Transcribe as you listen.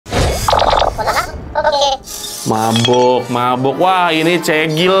Mabok. Wah, ini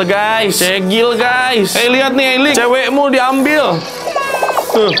cegil, guys. Lihat nih, Eilik. Cewekmu diambil.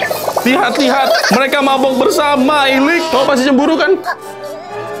 Tuh, lihat. Mereka mabok bersama, Eilik. Kau pasti cemburu kan?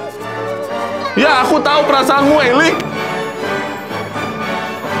 Ya, aku tahu perasaanmu, Eilik.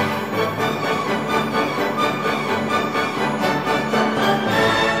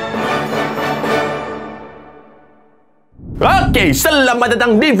 Oke, selamat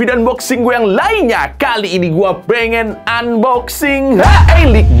datang di video unboxing gue yang lainnya. Kali ini gue pengen unboxing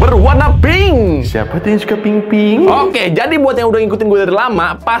Eilik berwarna pink. Siapa tuh yang suka pink-pink? Oke, jadi buat yang udah ngikutin gue dari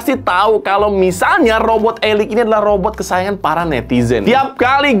lama, pasti tahu kalau misalnya robot Eilik ini adalah robot kesayangan para netizen. Tiap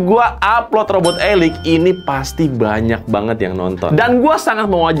kali gue upload robot Eilik ini pasti banyak banget yang nonton. Dan gue sangat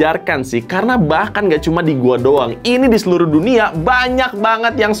mewajarkan sih, karena bahkan gak cuma di gue doang, ini di seluruh dunia banyak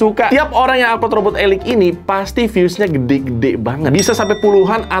banget yang suka. Tiap orang yang upload robot Eilik ini pasti viewsnya gede banget, bisa sampai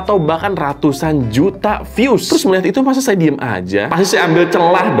puluhan atau bahkan ratusan juta views. Terus melihat itu masa saya diem aja? Pasti saya ambil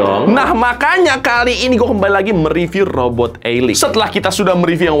celah dong. Nah, makanya kali ini gue kembali lagi mereview robot Eilik. Setelah kita sudah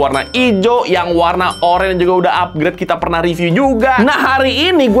mereview yang warna hijau, yang warna oranye juga udah upgrade, kita pernah review juga. Nah, hari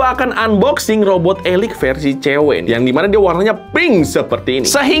ini gue akan unboxing robot Eilik versi cewek, yang dimana dia warnanya pink seperti ini.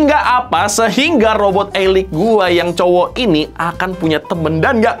 Sehingga apa? Sehingga robot Eilik gue yang cowok ini akan punya temen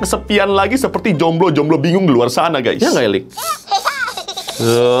dan gak kesepian lagi seperti jomblo-jomblo bingung di luar sana, guys. Ya nggak, Eilik?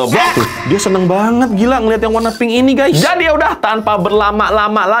 Dia seneng banget gila ngeliat yang warna pink ini, guys. Jadi ya udah, tanpa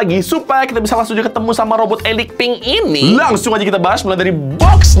berlama-lama lagi, supaya kita bisa langsung aja ketemu sama robot Eilik pink ini, langsung aja kita bahas mulai dari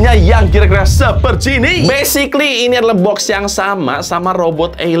boxnya yang kira-kira seperti ini. Basically ini adalah box yang sama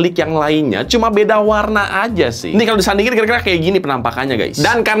robot Eilik yang lainnya, cuma beda warna aja sih. Ini kalau disandingin kira-kira kayak gini penampakannya, guys.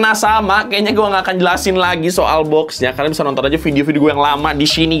 Dan karena sama, kayaknya gue nggak akan jelasin lagi soal boxnya. Kalian bisa nonton aja video-video gue yang lama di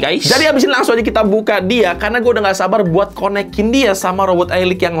sini, guys. Jadi abis ini langsung aja kita buka dia, karena gue udah nggak sabar buat konekin dia sama robot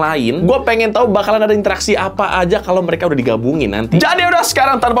Eilik yang lain. Gue pengen tahu bakalan ada interaksi apa aja kalau mereka udah digabungin nanti. Jadi udah,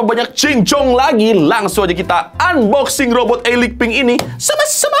 sekarang tanpa banyak cincong lagi, langsung aja kita unboxing robot Eilik pink ini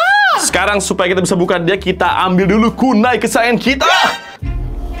sama-sama. Sekarang supaya kita bisa buka dia, kita ambil dulu kunai kesayangan kita.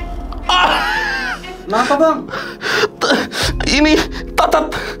 Kenapa, Bang? Ini tatat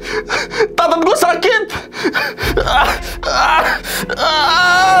gue sakit.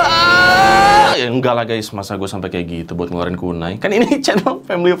 Ya enggak lah, guys, masa gue sampai kayak gitu buat ngeluarin kunai? Kan ini channel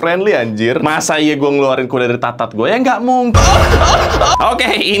family friendly, anjir. Masa iya gue ngeluarin kunai dari tatat gue? Ya nggak mungkin. Oke,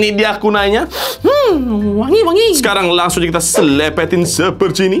 ini dia kunainya. Wangi. Sekarang langsung kita selepetin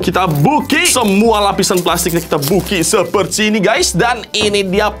seperti ini. Kita buki semua lapisan plastiknya, kita buki seperti ini, guys. Dan ini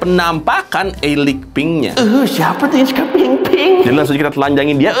dia penampakan Eilik pinknya. Siapa tuh yang suka pink-pink? Jadi langsung kita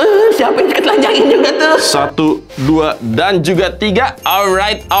telanjangin dia. Siapa yang suka telanjangin juga tuh? 1, 2, dan juga 3.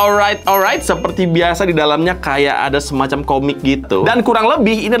 Alright. Seperti biasa di dalamnya kayak ada semacam komik gitu. Dan kurang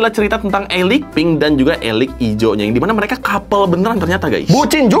lebih ini adalah cerita tentang Eilik pink dan juga Eilik hijaunya, yang dimana mereka couple beneran ternyata, guys.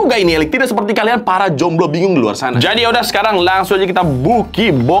 Bucin juga ini Eilik, tidak seperti kalian para jomblo bingung di luar sana. Jadi udah, sekarang langsung aja kita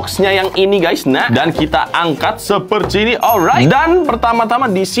buki boxnya yang ini, guys. Nah, dan kita angkat seperti ini. Alright. Dan pertama-tama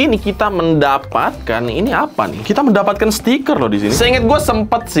di sini kita mendapatkan ini apa nih? Kita mendapatkan stiker loh di sini. Seingat gue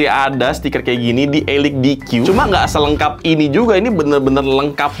sempet sih ada stiker kayak gini di Eilik DQ. Cuma nggak selengkap ini juga. Ini bener-bener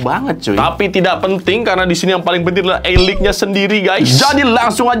lengkap banget, cuy. Tapi tidak penting, karena di sini yang paling penting adalah Eiliknya sendiri, guys. Jadi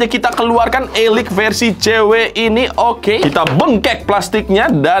langsung aja kita keluarkan Eilik versi cewek ini. Oke, kita bengkek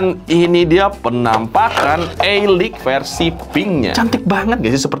plastiknya, dan ini dia penampakan Eilik versi pinknya. Cantik banget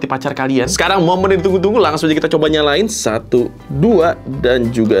gak sih, seperti pacar kalian? Sekarang momen yang ditunggu-tunggu, langsung aja kita coba nyalain. 1, 2,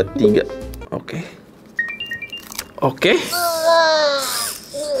 dan juga 3. Oke.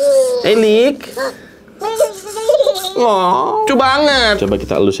 Eilik. Oh, lucu banget. Coba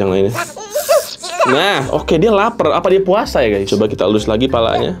kita elus yang lainnya. Nah, oke, dia lapar. Apa dia puasa ya, guys? Coba kita elus lagi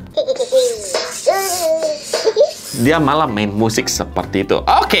palanya. Dia malah main musik seperti itu.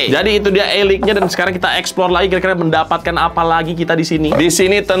 Oke, jadi itu dia Eiliknya, dan sekarang kita explore lagi kira-kira mendapatkan apa lagi kita di sini. Di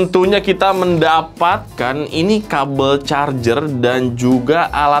sini tentunya kita mendapatkan ini kabel charger dan juga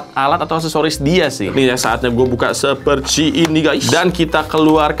alat-alat atau aksesoris dia sih. Ini ya, saatnya gue buka seperti ini, guys. Dan kita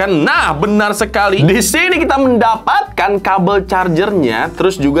keluarkan. Nah, benar sekali. Di sini kita mendapatkan kabel chargernya,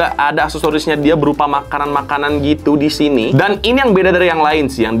 terus juga ada aksesorisnya dia berupa makanan-makanan gitu di sini. Dan ini yang beda dari yang lain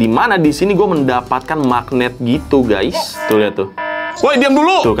sih, yang dimana di sini gue mendapatkan magnet gitu, guys. Tuh, lihat tuh. Woi, diam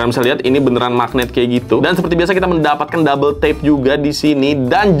dulu. Tuh kan bisa lihat ini beneran magnet kayak gitu. Dan seperti biasa kita mendapatkan double tape juga di sini,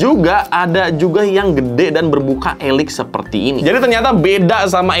 dan juga ada juga yang gede dan berbuka Eilik seperti ini. Jadi ternyata beda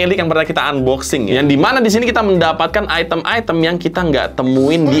sama Eilik yang pernah kita unboxing ya. Yang dimana di sini kita mendapatkan item-item yang kita nggak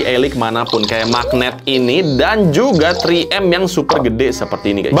temuin di Eilik manapun, kayak magnet ini dan juga 3M yang super gede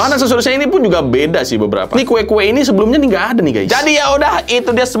seperti ini guys. Bahan aksesorisnya ini pun juga beda sih beberapa. Nih kue-kue ini sebelumnya nih nggak ada nih guys. Jadi ya udah, itu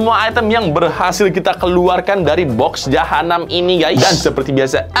dia semua item yang berhasil kita keluarkan dari box jahanam ini guys. Dan seperti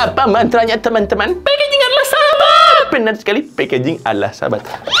biasa, apa mantranya teman-teman? Packaging adalah sahabat. Benar sekali, packaging adalah sahabat.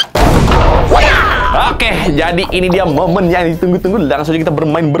 Oke, jadi ini dia momen yang ditunggu-tunggu. Langsung aja kita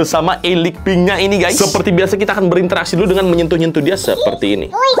bermain bersama Eilik pinknya ini guys. Seperti biasa kita akan berinteraksi dulu dengan menyentuh-nyentuh dia seperti ini.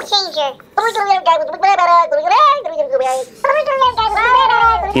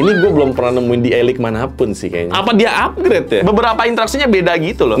 Ini gue belum pernah nemuin di Eilik manapun sih kayaknya. Apa dia upgrade ya? Beberapa interaksinya beda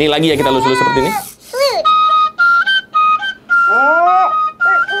gitu loh. Nih lagi ya, kita lulus-lulus seperti ini.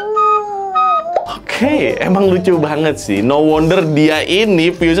 Oke, emang lucu banget sih. No wonder dia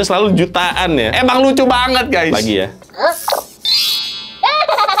ini viewsnya selalu jutaan ya. Emang lucu banget guys. Lagi ya.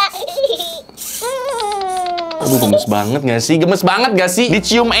 Aduh, gemes banget gak sih? Gemes banget gak sih?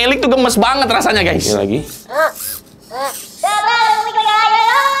 Dicium Eilik tuh gemes banget rasanya guys. Ini lagi.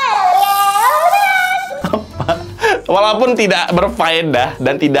 Walaupun tidak berfaedah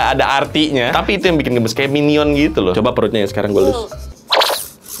dan tidak ada artinya, tapi itu yang bikin gemes, kayak minion gitu loh. Coba perutnya ya, sekarang gue lus.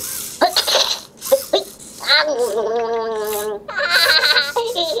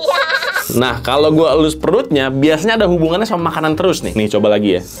 Nah, kalau gue elus perutnya, biasanya ada hubungannya sama makanan terus nih. Nih, coba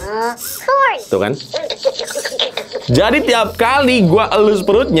lagi ya. Tuh kan. Jadi tiap kali gue elus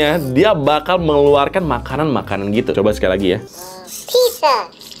perutnya, dia bakal mengeluarkan makanan-makanan gitu. Coba sekali lagi ya.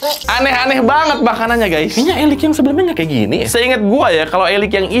 Pizza. Aneh-aneh banget makanannya guys. Kayaknya Eilik yang sebelumnya nggak kayak gini ya. Seingat gua ya, kalau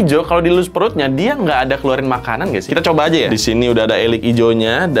Eilik yang hijau, kalau dilus perutnya dia nggak ada keluarin makanan guys. Kita coba aja ya. Di sini udah ada Eilik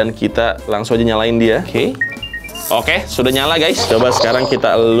hijaunya dan kita langsung aja nyalain dia. Oke, sudah nyala guys. Coba sekarang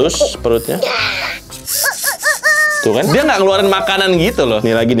kita elus perutnya. Tuh kan, dia nggak ngeluarin makanan gitu loh.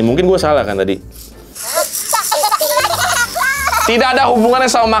 Nih lagi nih, mungkin gua salah kan tadi. Tidak ada hubungannya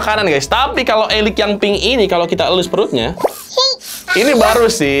sama makanan guys. Tapi kalau Eilik yang pink ini, kalau kita elus perutnya, ini baru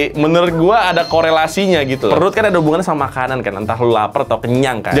sih, menurut gua ada korelasinya gitu loh. Perut kan ada hubungannya sama makanan kan, entah lu lapar atau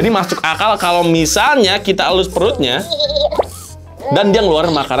kenyang kan. Jadi masuk akal kalau misalnya kita elus perutnya dan dia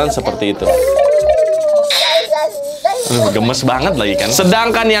ngeluarin makanan seperti itu. Gemes banget lagi kan.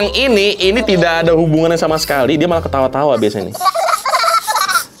 Sedangkan yang ini tidak ada hubungannya sama sekali, dia malah ketawa-tawa biasanya.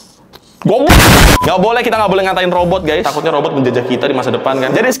 Goblok! Kita nggak boleh ngatain robot guys. Takutnya robot menjajah kita di masa depan kan.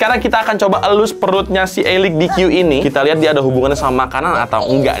 Jadi sekarang kita akan coba elus perutnya si Eilik DQ ini. Kita lihat dia ada hubungannya sama makanan atau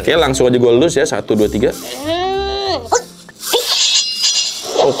enggak. Oke, langsung aja gue elus ya. 1, 2, 3.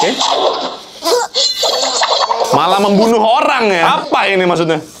 Oke. Malah membunuh orang ya. Apa ini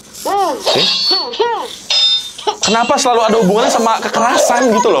maksudnya? Oke. Kenapa selalu ada hubungannya sama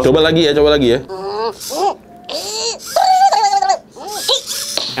kekerasan gitu loh? Coba lagi ya,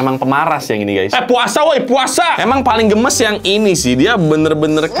 Emang pemaras yang ini guys. Puasa woi, puasa. Emang paling gemes yang ini sih. Dia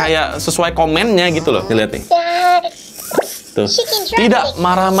bener-bener kayak sesuai komennya gitu loh. Lihat nih. Tuh. Tidak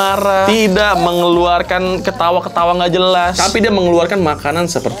marah-marah, tidak mengeluarkan ketawa-ketawa nggak jelas, tapi dia mengeluarkan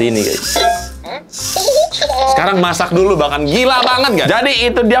makanan seperti ini guys. Sekarang masak dulu, bahkan gila banget gak? Jadi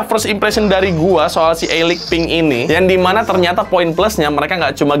itu dia first impression dari gua soal si Eilik pink ini, yang dimana ternyata poin plusnya mereka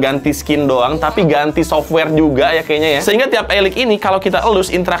nggak cuma ganti skin doang, tapi ganti software juga ya kayaknya ya. Sehingga tiap Eilik ini kalau kita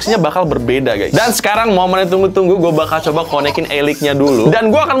elus interaksinya bakal berbeda guys. Dan sekarang momen yang tunggu-tunggu, gue bakal coba konekin Eiliknya dulu. Dan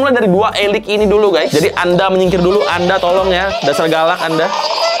gua akan mulai dari 2 Eilik ini dulu guys. Jadi Anda menyingkir dulu, Anda tolong ya, dasar galak Anda.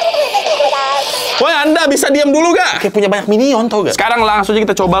 Woi, Anda bisa diam dulu gak? Kayak punya banyak minion tau gak? Sekarang langsung aja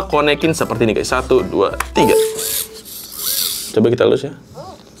kita coba konekin seperti ini guys. 1, 2, 3. Coba kita elus ya.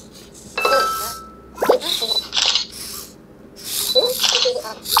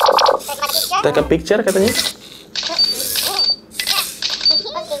 Take a picture katanya.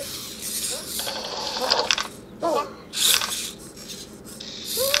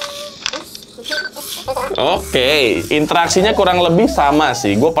 Oke, interaksinya kurang lebih sama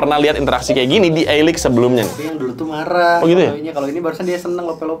sih. Gue pernah lihat interaksi kayak gini di Eilik sebelumnya. Tapi yang dulu tuh marah. Oh gitu ya? Kalau ini barusan dia seneng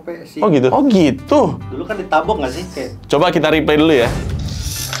lope-lope sih. Oh gitu? Oh gitu? Dulu kan ditabok nggak sih? Kayak... Coba kita replay dulu ya.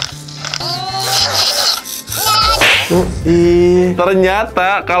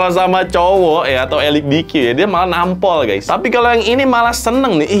 Ternyata kalau sama cowok ya atau Eilik DQ ya, dia malah nampol guys. Tapi kalau yang ini malah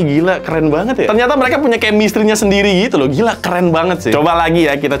seneng nih. Ih gila, keren banget ya. Ternyata mereka punya chemistry-nya sendiri gitu loh. Gila, keren banget sih. Coba lagi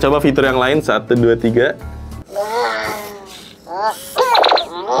ya, kita coba fitur yang lain. 1, 2, 3.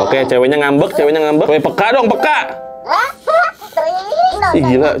 Oke, ceweknya ngambek. Woi, peka dong, peka. Ih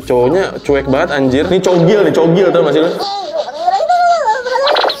gila, cowoknya cuek banget anjir. Nih cogil tau gak sih lo?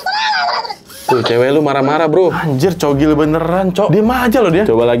 Tuh, cewek lu marah-marah, bro. Anjir, cogil beneran, Cok. Diem aja loh dia.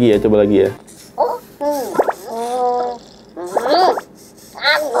 Coba lagi ya, coba lagi ya.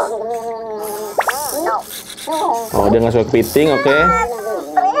 Oh, dia nggak suka kepiting, oke.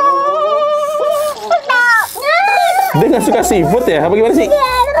 Dia nggak suka seafood ya? Apa gimana sih?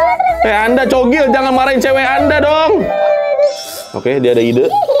 Anda cogil, jangan marahin cewek Anda dong. Oke, dia ada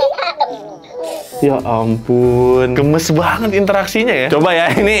ide. Ya ampun, gemes banget interaksinya ya. Coba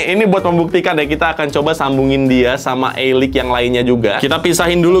ya, ini buat membuktikan ya, kita akan coba sambungin dia sama Eilik yang lainnya juga. Kita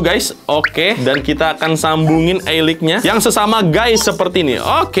pisahin dulu guys, oke. Dan kita akan sambungin Eiliknya yang sesama guys seperti ini.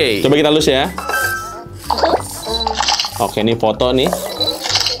 Oke, coba kita lus ya. Oke, ini foto nih.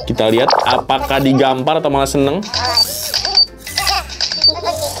 Kita lihat apakah digampar atau malah seneng.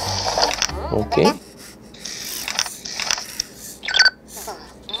 Oke.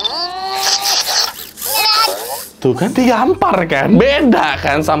 Tuh kan, digampar kan? Beda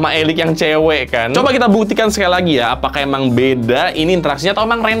kan sama Eilik yang cewek kan? Coba kita buktikan sekali lagi ya, apakah emang beda ini interaksinya atau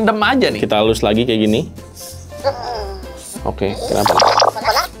emang random aja nih? Kita halus lagi kayak gini. Oke, kenapa?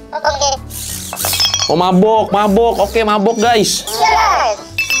 Oh, mabok. Oke, mabok guys.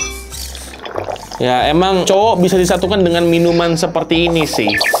 Ya, emang cowok bisa disatukan dengan minuman seperti ini sih.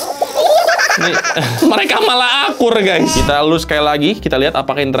 Nih, mereka malah akur guys. Kita halus sekali lagi, kita lihat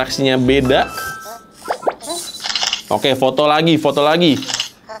apakah interaksinya beda. Oke, foto lagi.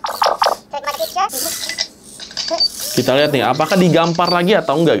 Kita lihat nih, apakah digampar lagi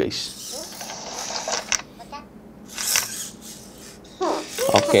atau enggak, guys?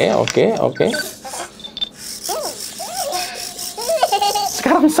 Oke.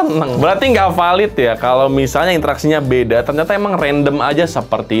 Sekarang seneng. Berarti nggak valid ya kalau misalnya interaksinya beda, ternyata emang random aja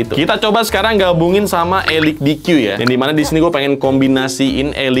seperti itu. Kita coba sekarang gabungin sama Eilik DQ ya. Yang dimana di sini gue pengen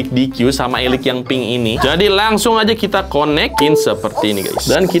kombinasiin Eilik DQ sama Eilik yang pink ini. Jadi langsung aja kita konekin seperti ini guys.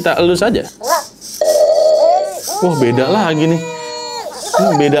 Dan kita elus aja. Wah, beda lagi nih.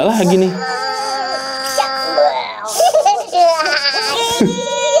 Beda lagi nih.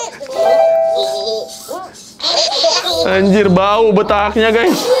 Anjir, bau betaknya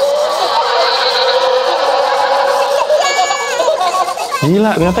guys.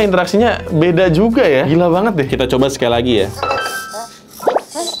 Gila, ternyata interaksinya beda juga ya. Gila banget deh. Kita coba sekali lagi ya.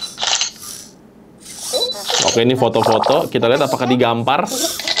 Oke, ini foto-foto. Kita lihat apakah digampar.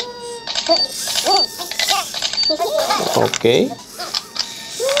 Oke.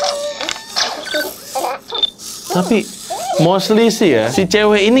 Tapi mostly sih ya, si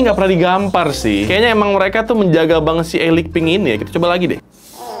cewek ini nggak pernah digampar sih. Kayaknya emang mereka tuh menjaga banget si Eilik pink ini ya. Kita coba lagi deh.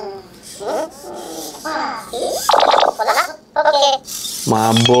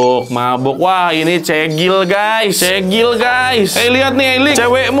 Mabok. Wah, ini cegil guys. Lihat nih Eilik,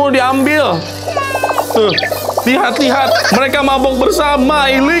 cewekmu diambil. Tuh, lihat. Mereka mabok bersama,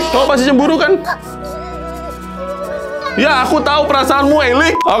 Eilik. Kau pasti cemburu kan? Ya, aku tahu perasaanmu,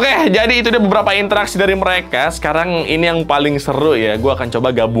 Eilik. Oke, jadi itu dia beberapa interaksi dari mereka. Sekarang ini yang paling seru ya. Gue akan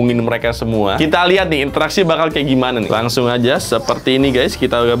coba gabungin mereka semua. Kita lihat nih, interaksi bakal kayak gimana nih. Langsung aja, seperti ini guys.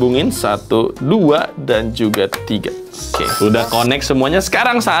 Kita gabungin 1, 2, dan juga 3. Oke, udah connect semuanya.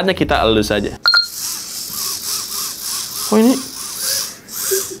 Sekarang saatnya kita elus aja. Oh, ini...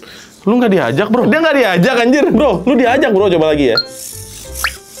 Lu nggak diajak, bro? Dia nggak diajak, anjir. Bro, lu diajak, bro. Coba lagi ya.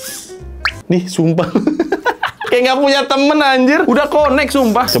 Nih, sumpah. Kayak nggak punya temen anjir. Udah connect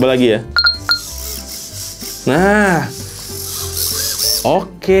sumpah. Coba lagi ya. Nah.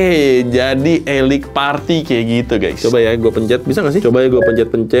 Oke, jadi Eilik party kayak gitu guys. Coba ya gue pencet. Bisa nggak sih? Coba ya gue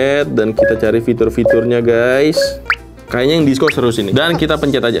pencet-pencet. Dan kita cari fitur-fiturnya guys. Kayaknya yang disco seru sini. Dan kita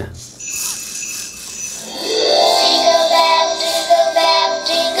pencet aja.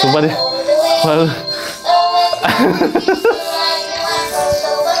 Sumpah deh. Waduh.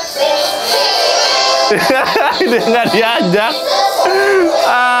 Dia nggak diajak.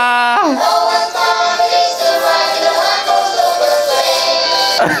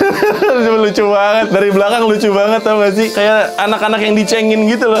 Lucu banget. Dari belakang lucu banget, tau gak sih? Kayak anak-anak yang dicengin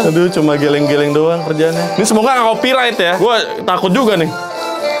gitu loh. Aduh, cuma geleng-geleng doang kerjanya. Ini semoga nggak copyright ya. Gue takut juga nih.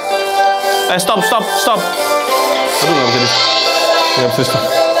 Stop. Aduh, nggak bisa stop.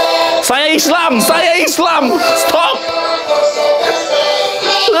 Saya Islam. Stop.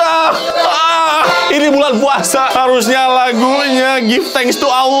 Ini bulan puasa, harusnya lagunya Give Thanks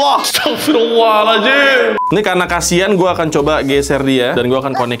to Allah. Astagfirullahaladzim. Ini karena kasihan, gue akan coba geser dia dan gue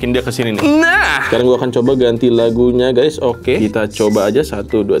akan konekin dia ke sini nih. Nah, sekarang gue akan coba ganti lagunya guys. Oke, kita coba aja 1,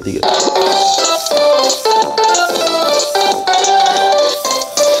 2, 3.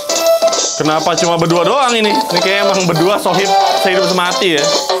 Kenapa cuma berdua doang ini? Ini kayak emang berdua sohib sehidup semati ya.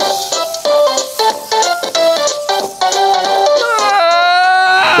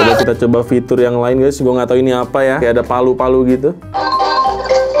 Coba kita coba fitur yang lain guys. Gue nggak tahu ini apa ya. Kayak ada palu-palu gitu.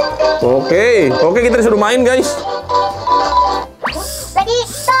 Oke, kita disuruh main guys.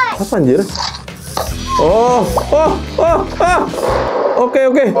 Apa anjir?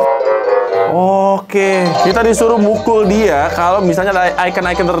 Oke, kita disuruh mukul dia kalau misalnya ada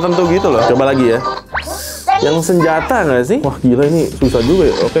icon-icon tertentu gitu loh. Coba lagi ya. Yang senjata nggak sih? Wah gila, ini susah juga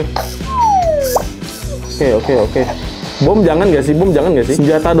ya. Oke. Bom jangan nggak sih?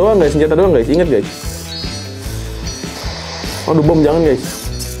 Senjata doang guys, ingat guys. Aduh, bom jangan guys.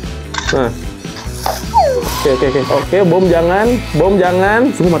 Nah. Oke, bom jangan.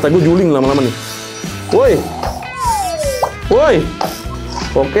 Sungguh mata gue juling lama-lama nih. Woi.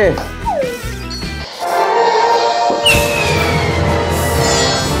 Oke.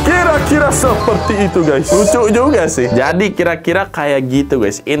 Kira-kira seperti itu guys. Lucu juga sih. Jadi kira-kira kayak gitu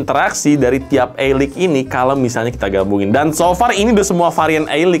guys, interaksi dari tiap Eilik ini kalau misalnya kita gabungin. Dan so far ini udah semua varian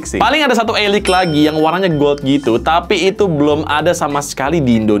Eilik sih. Paling ada satu Eilik lagi yang warnanya gold gitu, tapi itu belum ada sama sekali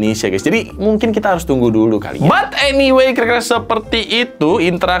di Indonesia guys. Jadi mungkin kita harus tunggu dulu kali ya. But anyway, kira-kira seperti itu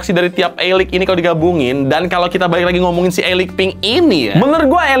interaksi dari tiap Eilik ini kalau digabungin. Dan kalau kita balik lagi ngomongin si Eilik pink ini ya, menurut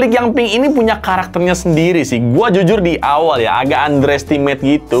gua Eilik yang pink ini punya karakternya sendiri sih. Gua jujur di awal ya agak underestimate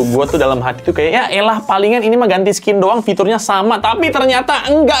gitu. Gue tuh dalam hati tuh kayak, ya elah palingan ini mah ganti skin doang, fiturnya sama. Tapi ternyata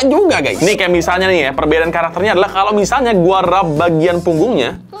enggak juga guys. Nih kayak misalnya nih ya, perbedaan karakternya adalah kalau misalnya gua rub bagian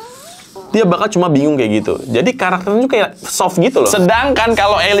punggungnya, dia bakal cuma bingung kayak gitu. Jadi karakternya tuh kayak soft gitu loh. Sedangkan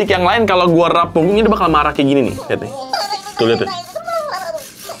kalau Eilik yang lain, kalau gua rub punggungnya dia bakal marah kayak gini nih. Lihat nih. Tuh lihat tuh.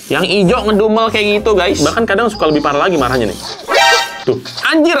 Yang hijau ngedumel kayak gitu guys. Bahkan kadang suka lebih parah lagi marahnya nih. Tuh.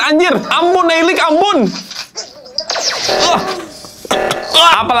 Anjir. Ampun Eilik, ampun.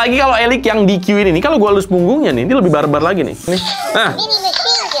 Apalagi kalau Eilik yang DQ ini, kalau gue halus punggungnya nih, dia lebih barbar lagi nih. Nah,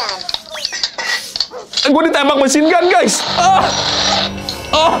 gue ditembak mesin gun guys.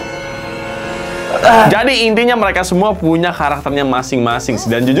 Jadi intinya mereka semua punya karakternya masing-masing sih.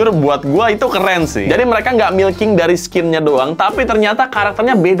 Dan jujur buat gue itu keren sih. Jadi mereka nggak milking dari skinnya doang, tapi ternyata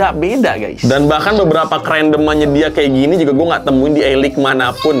karakternya beda-beda guys. Dan bahkan beberapa kerandomannya dia kayak gini juga gue nggak temuin di Eilik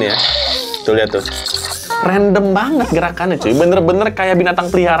manapun ya. Tuh lihat tuh. Random banget gerakannya cuy, bener-bener kayak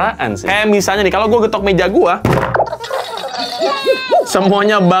binatang peliharaan sih. Kayak misalnya nih, kalau gue getok meja gue,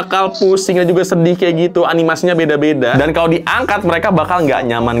 semuanya bakal pusing dan juga sedih kayak gitu. Animasinya beda-beda. Dan kalau diangkat mereka bakal nggak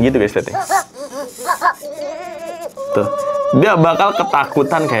nyaman gitu guys. Lihat. Tuh, dia bakal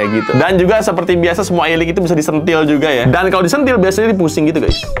ketakutan kayak gitu. Dan juga seperti biasa semua Eilik itu bisa disentil juga ya. Dan kalau disentil biasanya dipusing gitu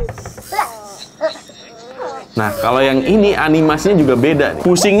guys. Nah, kalau yang ini animasinya juga beda nih.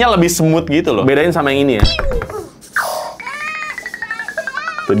 Pusingnya lebih smooth gitu loh. Bedain sama yang ini ya.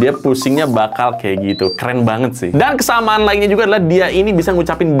 Tuh, dia pusingnya bakal kayak gitu. Keren banget sih. Dan kesamaan lainnya juga adalah dia ini bisa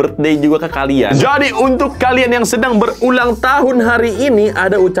ngucapin birthday juga ke kalian. Jadi untuk kalian yang sedang berulang tahun hari ini,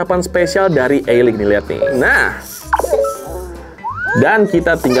 ada ucapan spesial dari Eilik nih, lihat nih. Nah. Dan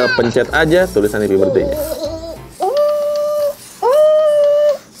kita tinggal pencet aja tulisan happy birthday-nya.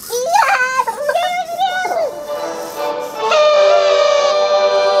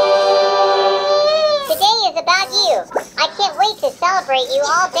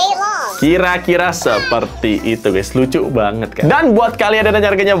 Kira-kira seperti itu guys, lucu banget kan. Dan buat kalian yang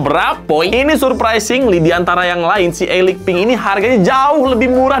harganya berapa, ini surprisingly di antara yang lain si Eilik pink ini harganya jauh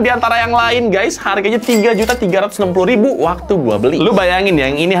lebih murah di antara yang lain guys. Harganya 3.360.000 waktu gua beli. Lu bayangin ya,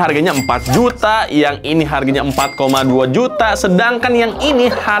 yang ini harganya 4 juta, yang ini harganya 4,2 juta, sedangkan yang ini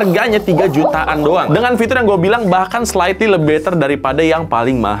harganya 3 jutaan doang. Dengan fitur yang gue bilang bahkan slightly lebih better daripada yang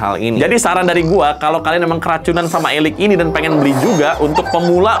paling mahal ini. Jadi saran dari gua, kalau kalian emang keracunan sama Eilik ini dan pengen beli juga, untuk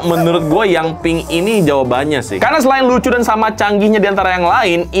pemula menurut gue yang pink ini jawabannya sih. Karena selain lucu dan sama canggihnya di antara yang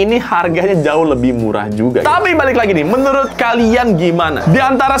lain, ini harganya jauh lebih murah juga. Tapi balik lagi nih, menurut kalian gimana? Di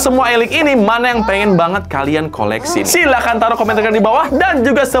antara semua Eilik ini, mana yang pengen banget kalian koleksi? Silahkan taruh komentar kalian di bawah. Dan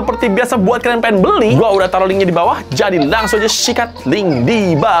juga seperti biasa buat kalian pengen beli, gue udah taruh linknya di bawah. Jadi langsung aja sikat link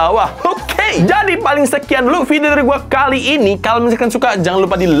di bawah. Oke, jadi paling sekian dulu video dari gue kali ini. Kalau misalkan suka, jangan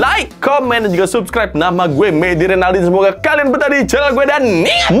lupa di like, komen, dan juga subscribe. Nama gue Medyrenaldy. Semoga kalian betah di channel gue dan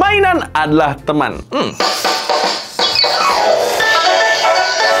Mainan adalah teman.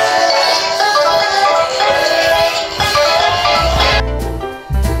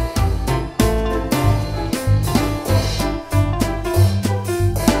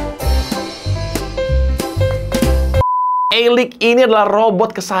 Eilik ini adalah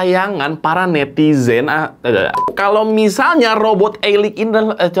robot kesayangan para netizen. Kalau misalnya robot Eilik ini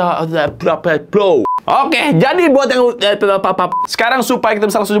adalah bro. Oke, jadi buat yang sekarang supaya kita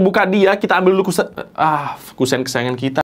bisa langsung buka dia, kita ambil dulu kusen kesayangan kita.